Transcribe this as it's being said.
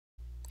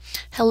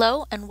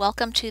Hello and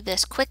welcome to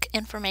this quick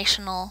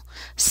informational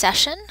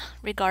session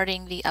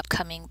regarding the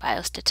upcoming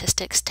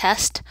Biostatistics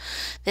Test.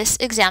 This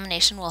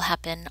examination will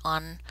happen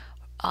on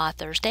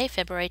Thursday,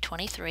 February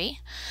 23,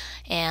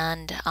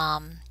 and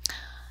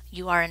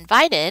you are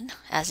invited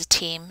as a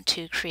team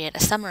to create a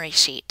summary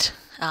sheet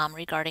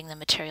regarding the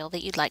material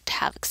that you'd like to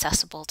have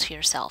accessible to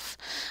yourself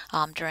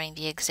during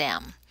the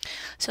exam.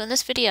 So in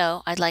this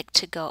video, I'd like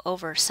to go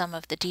over some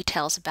of the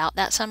details about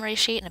that summary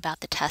sheet and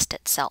about the test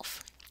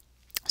itself.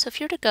 So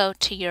if you're to go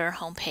to your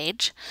home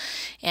page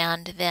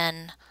and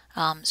then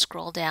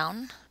scroll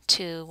down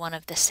to one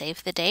of the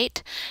save the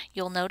date,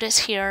 you'll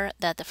notice here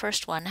that the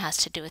first one has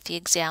to do with the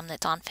exam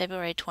that's on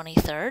February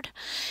 23rd,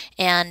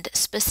 and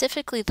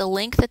specifically the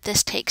link that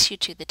this takes you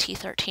to, the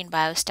T13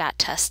 Biostat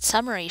Test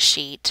summary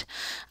sheet.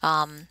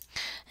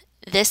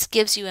 This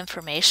gives you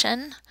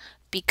information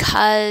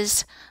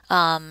because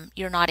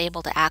you're not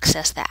able to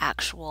access the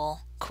actual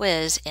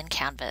quiz in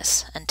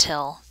Canvas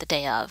until the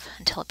day of,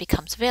 until it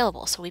becomes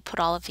available. So we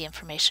put all of the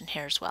information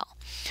here as well.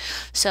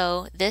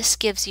 So this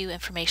gives you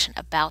information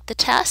about the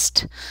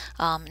test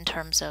in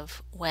terms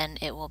of when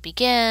it will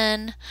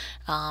begin,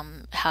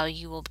 how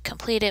you will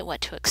complete it,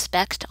 what to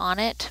expect on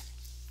it.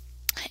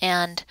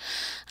 And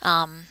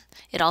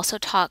it also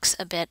talks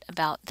a bit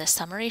about the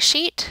summary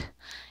sheet,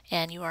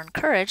 and you are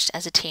encouraged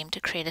as a team to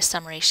create a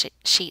summary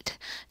sheet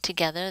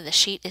together.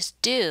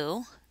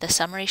 The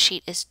summary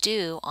sheet is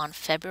due on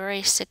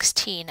February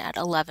 16 at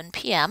 11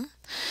 p.m.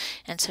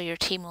 And so your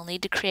team will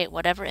need to create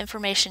whatever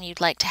information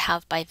you'd like to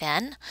have by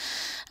then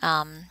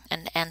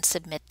and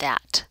submit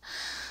that.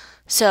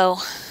 So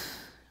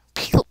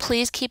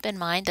please keep in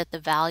mind that the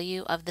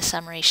value of the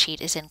summary sheet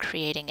is in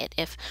creating it.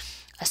 If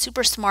a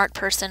super smart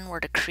person were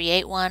to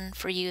create one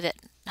for you that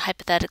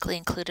hypothetically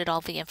included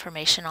all the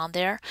information on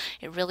there,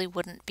 it really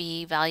wouldn't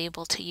be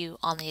valuable to you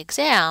on the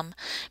exam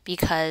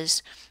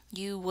because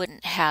you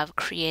wouldn't have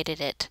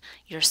created it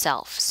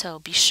yourself. So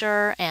be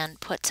sure and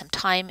put some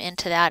time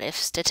into that, if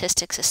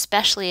statistics,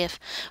 especially if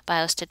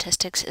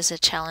biostatistics is a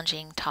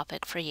challenging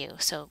topic for you.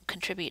 So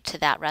contribute to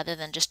that rather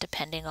than just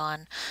depending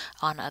on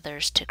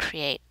others to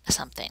create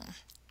something.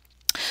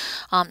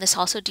 This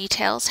also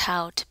details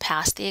how to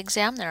pass the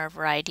exam. There are a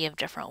variety of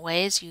different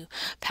ways. You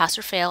pass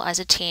or fail as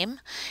a team,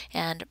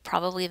 and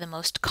probably the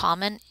most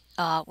common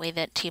way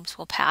that teams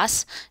will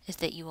pass is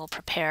that you will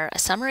prepare a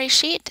summary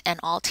sheet and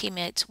all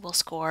teammates will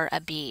score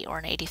a B, or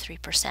an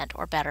 83%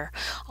 or better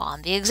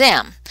on the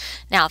exam.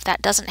 Now, if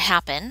that doesn't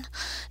happen,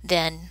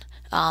 then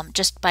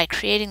just by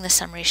creating the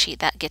summary sheet,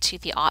 that gets you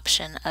the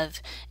option of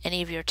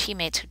any of your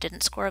teammates who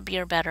didn't score a B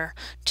or better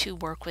to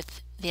work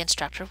with the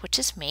instructor, which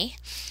is me,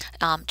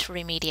 to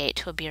remediate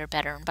to a B or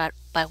better. But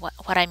by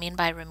what I mean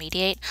by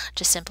remediate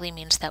just simply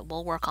means that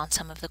we'll work on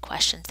some of the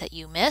questions that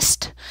you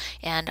missed,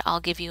 and I'll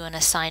give you an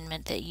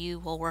assignment that you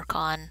will work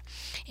on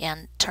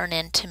and turn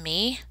in to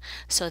me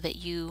so that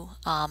you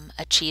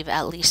achieve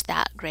at least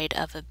that grade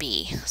of a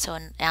B. So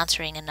in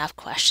answering enough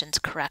questions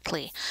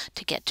correctly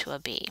to get to a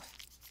B.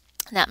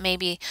 That may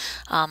be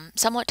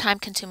somewhat time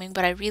consuming,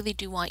 but I really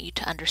do want you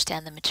to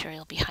understand the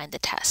material behind the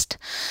test.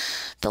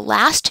 The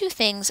last two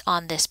things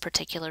on this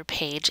particular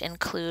page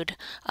include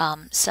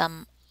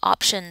some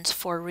options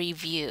for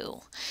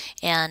review,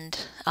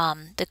 and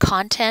the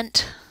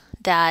content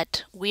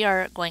that we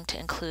are going to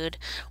include,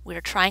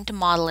 we're trying to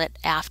model it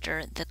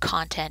after the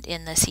content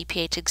in the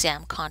CPH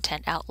exam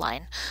content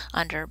outline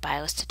under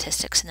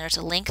biostatistics, and there's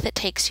a link that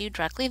takes you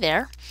directly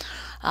there,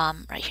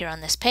 right here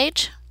on this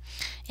page.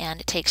 And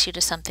it takes you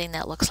to something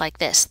that looks like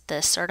this,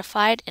 the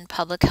Certified in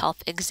Public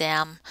Health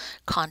Exam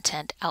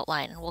Content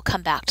Outline. And we'll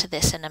come back to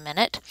this in a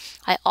minute.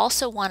 I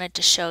also wanted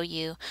to show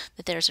you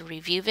that there's a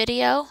review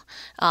video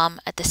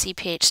at the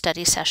CPH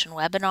Study Session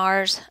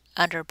Webinars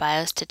under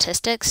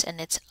Biostatistics, and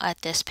it's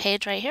at this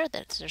page right here.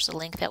 There's a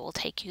link that will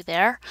take you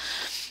there.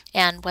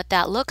 And what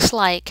that looks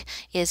like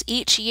is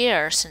each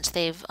year since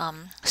they've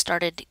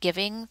started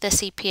giving the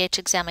CPH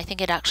exam, I think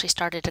it actually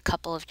started a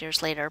couple of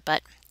years later,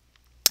 but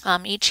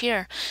each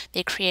year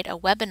they create a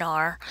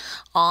webinar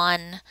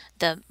on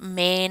the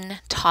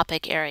main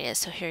topic areas.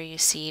 So here you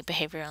see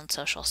behavioral and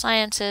social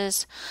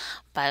sciences,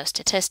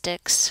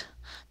 biostatistics.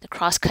 The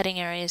cross-cutting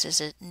areas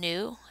is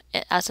new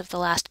as of the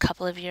last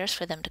couple of years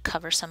for them to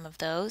cover some of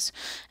those.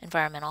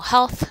 Environmental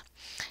health,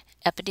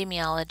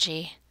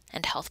 epidemiology,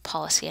 and health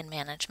policy and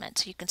management.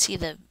 So you can see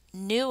the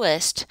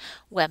newest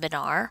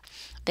webinar.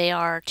 They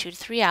are 2 to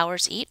 3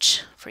 hours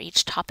each for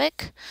each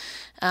topic,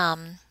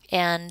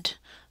 and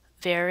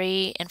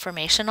very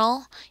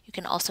informational. You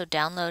can also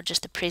download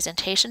just the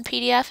presentation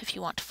PDF if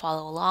you want to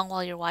follow along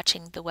while you're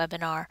watching the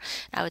webinar.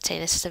 I would say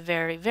this is a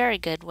very, very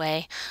good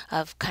way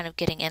of kind of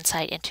getting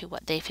insight into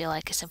what they feel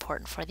like is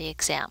important for the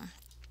exam.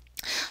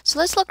 So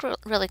let's look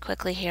really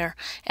quickly here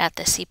at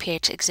the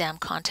CPH exam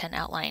content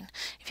outline.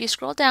 If you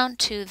scroll down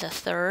to the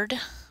third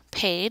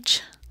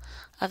page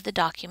of the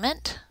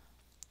document,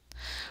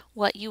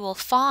 what you will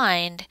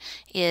find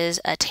is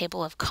a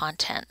table of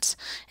contents.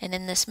 And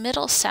in this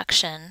middle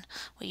section,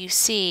 what you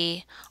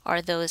see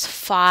are those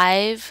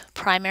 5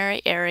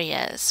 primary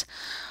areas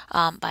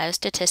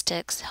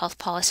biostatistics, health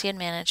policy and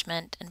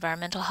management,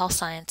 environmental health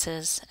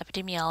sciences,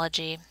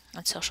 epidemiology,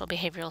 and social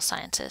behavioral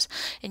sciences.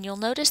 And you'll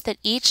notice that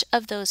each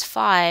of those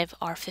 5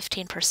 are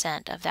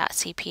 15% of that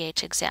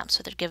CPH exam,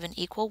 so they're given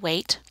equal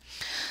weight.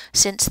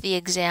 Since the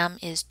exam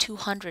is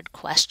 200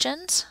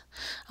 questions,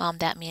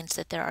 that means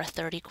that there are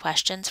 30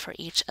 questions for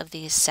each of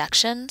these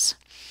sections.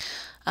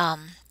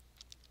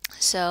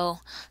 So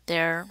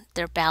they're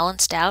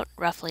balanced out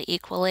roughly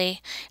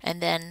equally,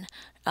 and then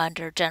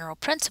under general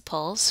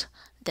principles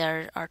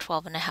there are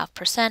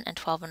 12.5% and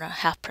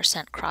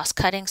 12.5%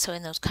 cross-cutting. So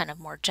in those kind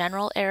of more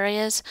general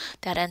areas,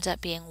 that ends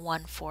up being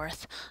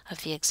 1/4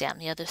 of the exam.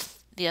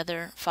 The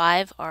other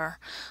 5 are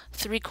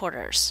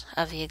 3/4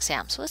 of the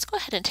exam. So let's go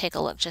ahead and take a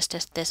look just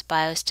at this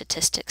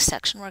biostatistics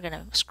section. We're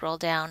going to scroll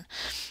down,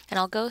 and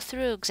I'll go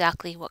through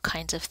exactly what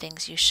kinds of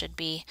things you should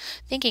be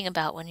thinking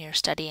about when you're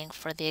studying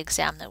for the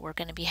exam that we're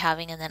going to be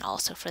having, and then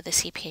also for the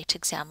CPH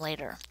exam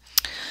later.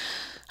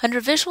 Under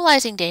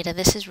visualizing data,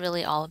 this is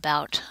really all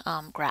about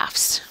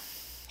graphs.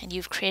 And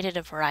you've created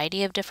a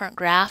variety of different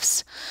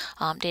graphs.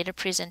 Data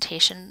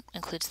presentation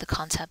includes the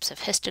concepts of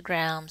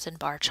histograms and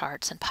bar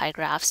charts and pie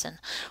graphs, and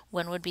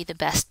when would be the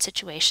best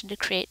situation to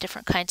create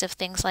different kinds of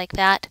things like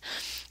that.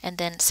 And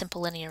then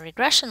simple linear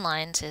regression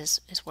lines is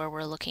where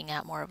we're looking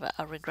at more of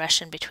a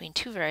regression between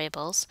 2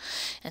 variables,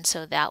 and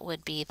so that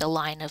would be the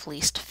line of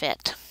least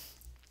fit.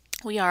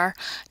 We are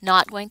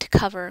not going to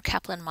cover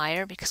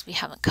Kaplan-Meier because we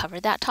haven't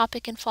covered that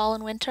topic in fall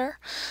and winter,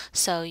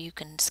 so you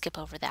can skip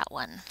over that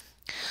one.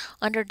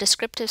 Under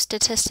descriptive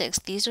statistics,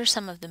 these are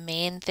some of the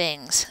main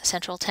things: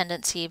 central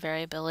tendency,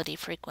 variability,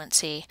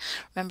 frequency.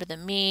 Remember the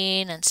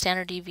mean and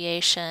standard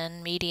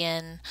deviation,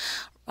 median,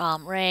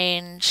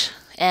 range,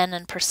 n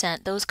and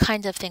percent. Those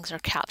kinds of things are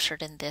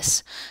captured in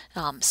this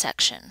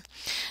section.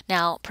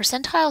 Now,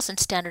 percentiles and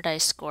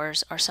standardized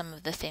scores are some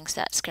of the things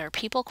that scare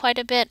people quite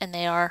a bit, and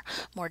they are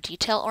more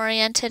detail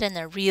oriented, and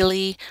they're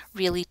really,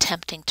 really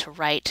tempting to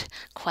write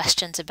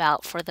questions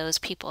about for those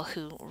people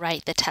who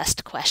write the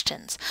test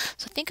questions.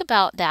 So think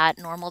about that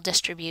normal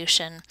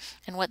distribution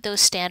and what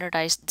those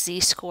standardized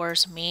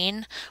z-scores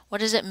mean. What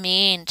does it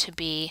mean to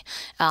be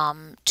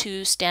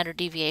 2 standard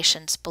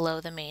deviations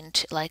below the mean,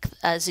 like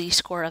a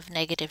z-score of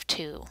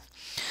 -2?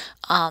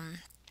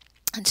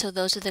 And so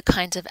those are the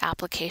kinds of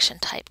application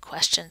type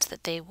questions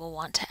that they will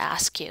want to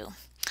ask you.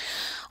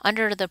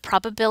 Under the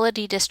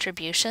probability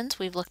distributions,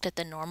 we've looked at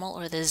the normal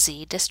or the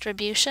z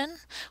distribution.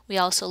 We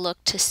also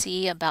looked to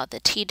see about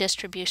the t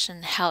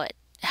distribution, how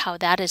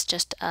that is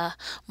just a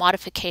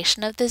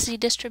modification of the z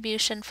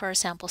distribution for a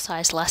sample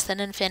size less than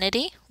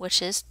infinity,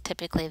 which is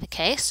typically the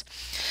case,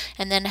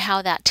 and then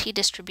how that t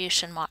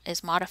distribution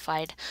is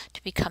modified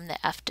to become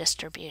the f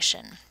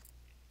distribution.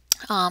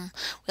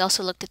 We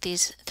also looked at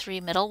these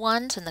 3 middle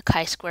ones, and the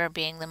chi-square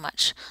being the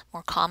much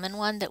more common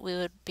one that we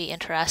would be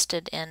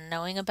interested in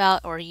knowing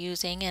about or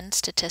using in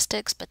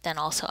statistics, but then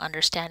also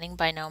understanding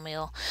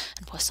binomial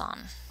and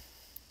Poisson.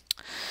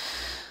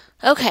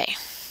 Okay,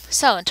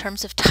 so in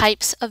terms of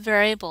types of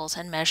variables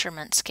and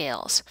measurement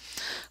scales,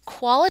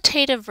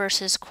 qualitative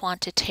versus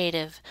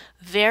quantitative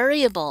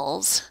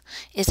variables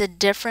is a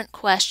different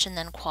question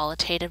than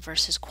qualitative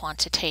versus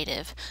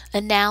quantitative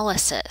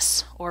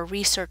analysis or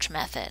research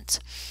methods.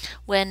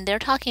 When they're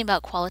talking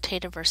about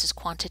qualitative versus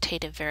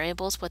quantitative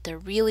variables, what they're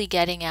really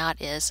getting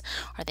at is,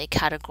 are they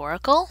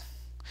categorical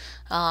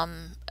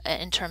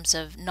in terms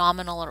of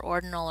nominal or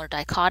ordinal or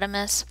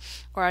dichotomous,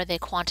 or are they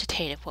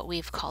quantitative, what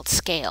we've called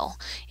scale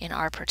in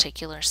our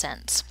particular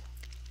sense?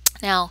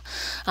 Now,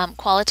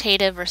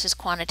 qualitative versus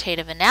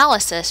quantitative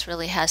analysis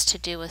really has to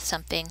do with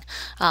something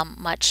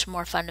much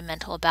more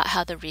fundamental about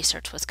how the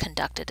research was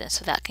conducted, and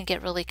so that can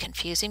get really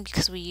confusing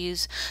because we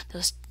use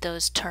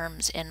those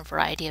terms in a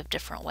variety of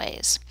different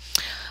ways.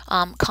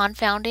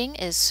 Confounding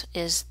is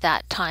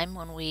that time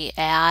when we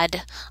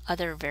add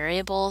other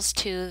variables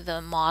to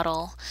the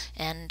model,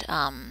 and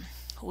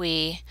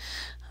we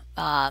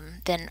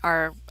then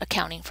are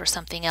accounting for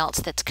something else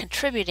that's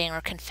contributing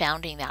or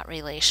confounding that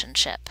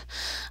relationship.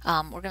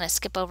 We're going to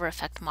skip over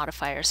effect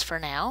modifiers for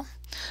now.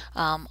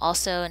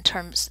 Also, in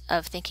terms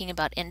of thinking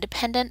about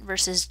independent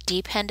versus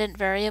dependent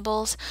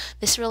variables,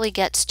 this really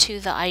gets to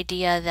the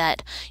idea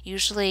that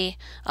usually,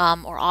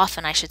 or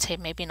often I should say,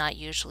 maybe not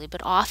usually,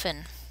 but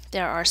often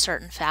there are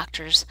certain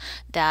factors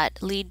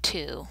that lead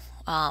to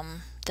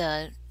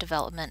the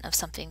development of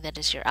something that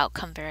is your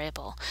outcome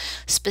variable.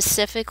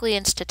 Specifically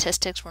in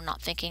statistics, we're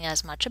not thinking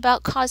as much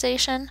about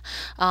causation,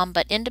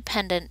 but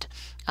independent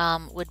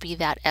would be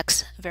that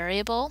X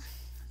variable,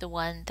 the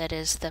one that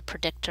is the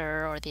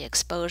predictor or the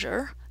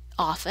exposure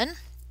often,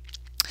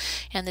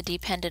 and the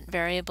dependent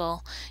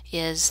variable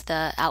is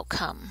the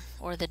outcome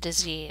or the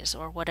disease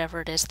or whatever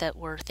it is that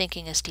we're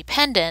thinking is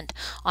dependent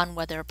on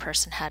whether a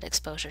person had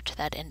exposure to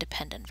that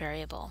independent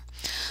variable.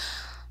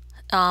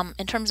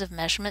 In terms of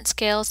measurement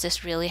scales,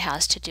 this really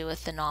has to do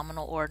with the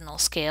nominal ordinal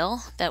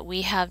scale that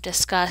we have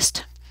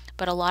discussed,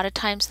 but a lot of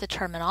times the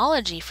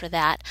terminology for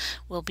that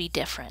will be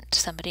different.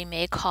 Somebody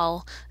may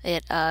call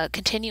it a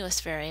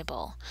continuous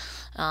variable.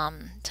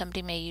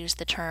 Somebody may use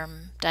the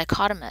term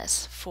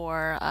dichotomous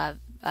for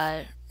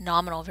a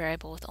nominal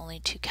variable with only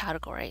 2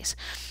 categories.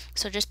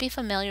 So just be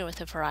familiar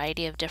with a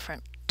variety of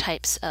different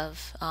types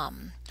of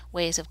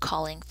ways of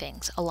calling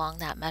things along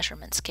that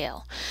measurement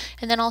scale.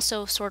 And then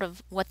also sort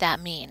of what that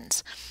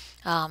means.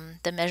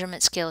 The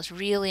measurement scale is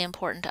really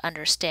important to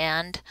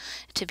understand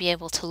to be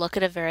able to look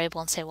at a variable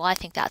and say, well, I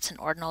think that's an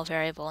ordinal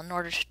variable, in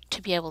order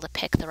to be able to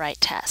pick the right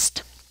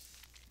test.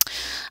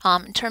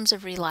 In terms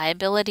of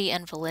reliability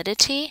and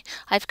validity,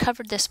 I've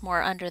covered this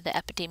more under the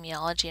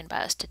epidemiology and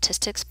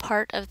biostatistics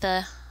part of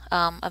the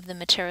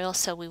material,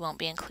 so we won't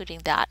be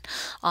including that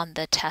on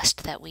the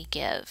test that we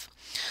give.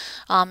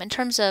 In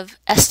terms of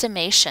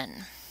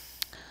estimation,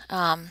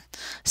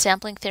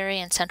 sampling theory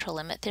and central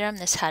limit theorem,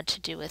 this had to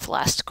do with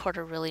last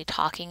quarter really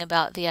talking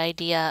about the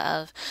idea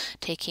of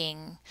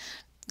taking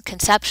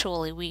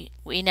conceptually,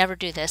 we never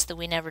do this, the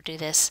we never do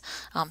this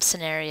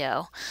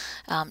scenario,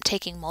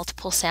 taking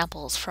multiple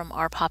samples from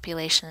our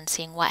population and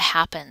seeing what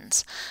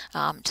happens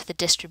to the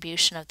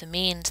distribution of the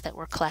means that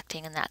we're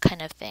collecting and that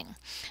kind of thing.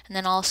 And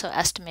then also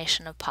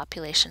estimation of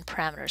population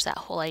parameters, that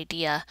whole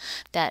idea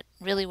that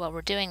really what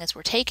we're doing is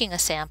we're taking a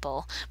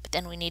sample, but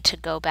then we need to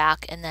go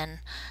back and then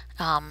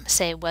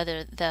say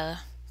whether the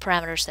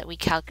parameters that we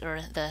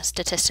calculate, or the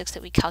statistics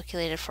that we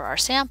calculated for our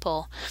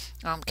sample,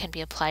 can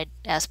be applied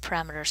as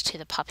parameters to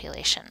the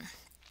population.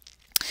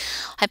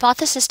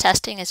 Hypothesis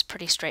testing is a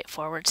pretty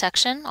straightforward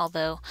section,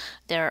 although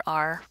there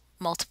are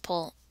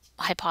multiple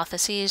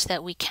hypotheses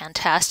that we can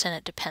test, and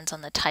it depends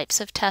on the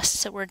types of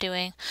tests that we're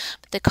doing.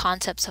 But the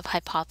concepts of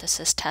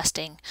hypothesis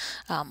testing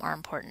are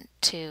important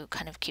to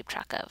kind of keep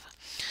track of.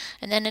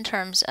 And then in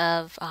terms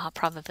of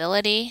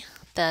probability,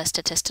 the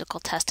statistical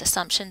test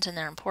assumptions and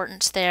their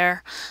importance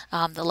there,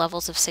 the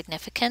levels of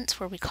significance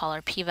where we call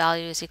our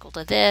p-value is equal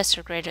to this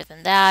or greater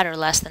than that or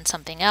less than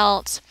something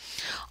else.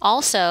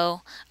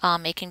 Also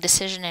making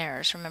decision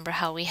errors. Remember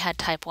how we had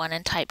type 1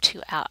 and type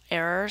 2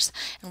 errors,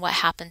 and what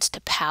happens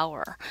to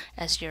power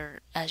as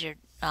you're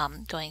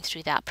going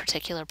through that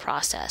particular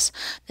process.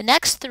 The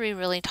next three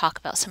really talk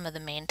about some of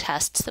the main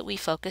tests that we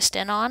focused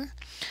in on.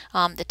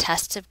 The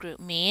tests of group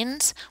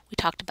means, we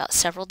talked about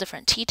several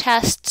different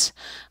t-tests,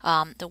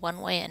 the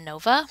one-way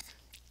ANOVA.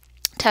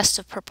 Tests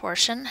of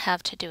proportion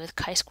have to do with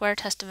chi-square,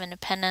 test of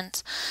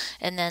independence,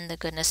 and then the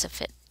goodness of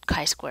fit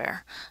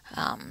chi-square.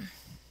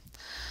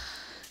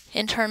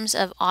 In terms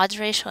of odds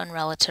ratio and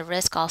relative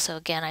risk, also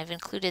again I've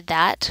included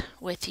that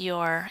with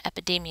your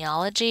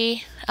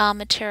epidemiology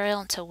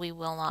material, and so we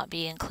will not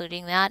be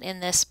including that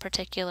in this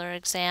particular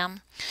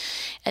exam.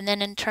 And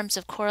then in terms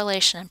of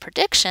correlation and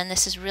prediction,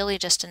 this is really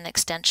just an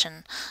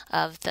extension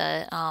of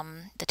the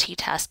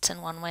t-tests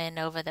and one-way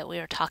ANOVA that we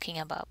were talking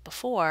about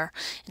before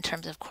in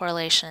terms of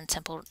correlation and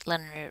simple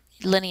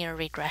linear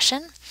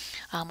regression.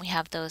 We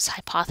have those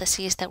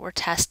hypotheses that we're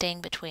testing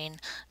between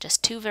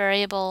just two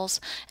variables,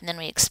 and then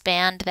we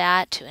expand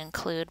that to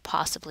include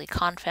possibly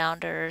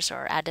confounders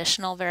or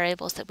additional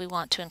variables that we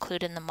want to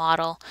include in the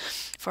model.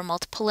 For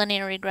multiple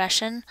linear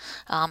regression,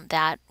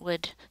 that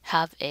would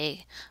have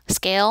a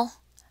scale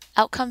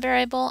outcome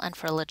variable, and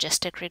for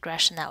logistic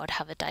regression that would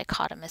have a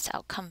dichotomous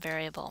outcome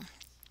variable.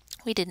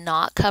 We did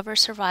not cover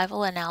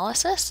survival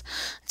analysis,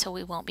 so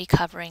we won't be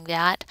covering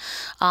that.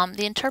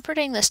 The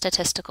interpreting the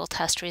statistical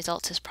test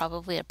results is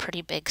probably a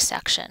pretty big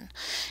section,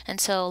 and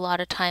so a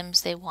lot of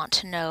times they want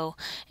to know,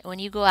 when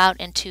you go out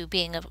into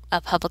being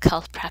a public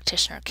health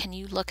practitioner, can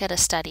you look at a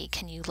study,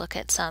 can you look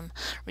at some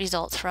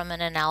results from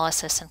an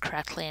analysis and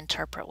correctly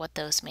interpret what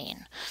those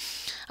mean.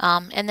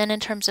 And then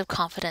in terms of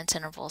confidence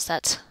intervals,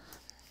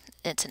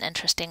 it's an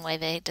interesting way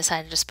they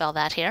decided to spell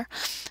that here.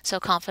 So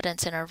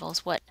confidence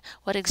intervals, what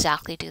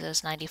exactly do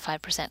those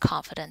 95%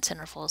 confidence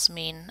intervals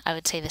mean? I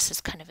would say this is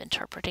kind of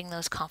interpreting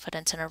those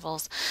confidence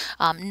intervals.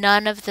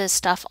 None of the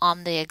stuff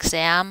on the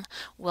exam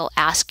will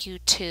ask you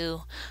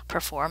to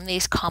perform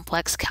these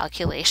complex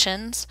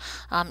calculations,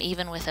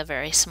 even with a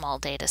very small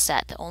data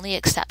set. The only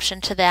exception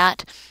to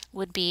that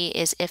would be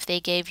is if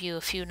they gave you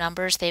a few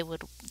numbers, they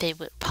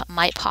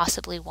might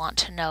possibly want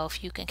to know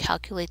if you can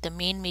calculate the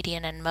mean,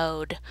 median, and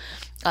mode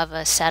of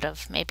a set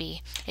of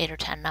maybe 8 or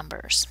 10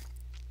 numbers.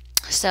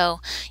 So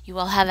you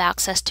will have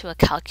access to a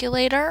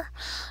calculator.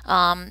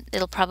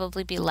 It'll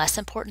probably be less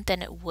important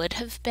than it would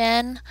have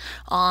been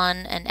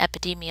on an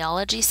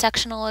epidemiology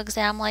sectional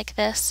exam like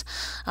this.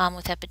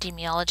 With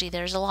epidemiology,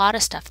 there's a lot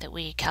of stuff that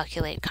we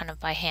calculate kind of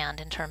by hand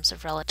in terms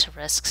of relative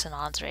risks and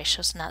odds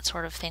ratios and that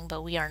sort of thing,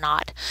 but we are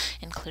not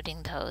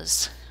including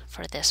those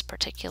for this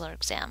particular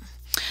exam.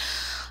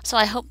 So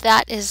I hope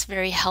that is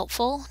very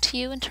helpful to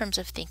you in terms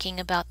of thinking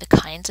about the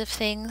kinds of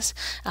things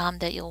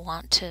that you'll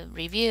want to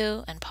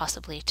review and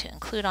possibly to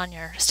include on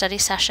your study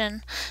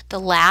session. The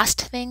last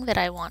thing that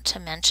I want to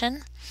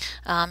mention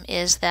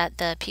is that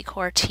the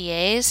PCOR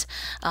TAs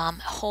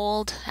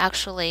hold,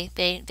 actually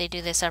they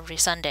do this every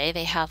Sunday.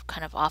 They have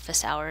kind of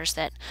office hours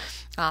that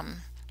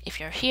if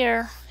you're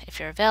here, if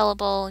you're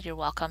available, you're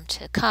welcome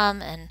to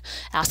come and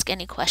ask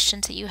any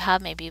questions that you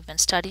have. Maybe you've been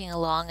studying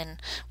along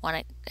and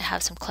want to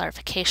have some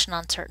clarification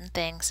on certain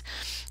things.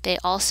 They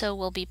also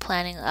will be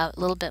planning a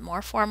little bit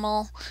more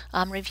formal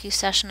review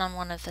session on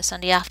one of the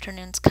Sunday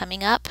afternoons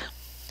coming up.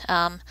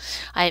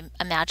 I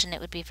imagine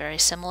it would be very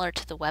similar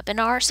to the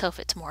webinar, so if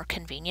it's more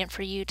convenient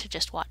for you to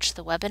just watch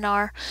the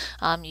webinar,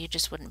 you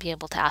just wouldn't be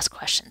able to ask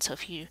questions. So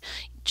if you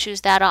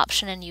choose that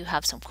option and you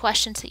have some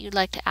questions that you'd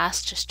like to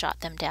ask, just jot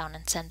them down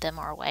and send them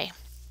our way,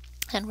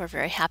 and we're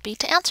very happy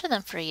to answer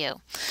them for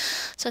you.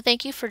 So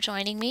thank you for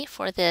joining me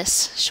for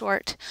this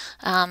short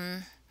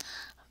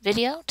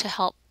video to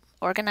help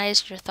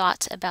organize your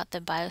thoughts about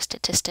the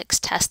biostatistics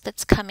test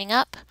that's coming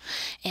up,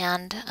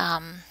 and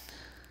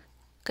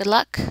good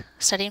luck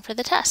studying for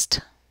the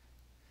test.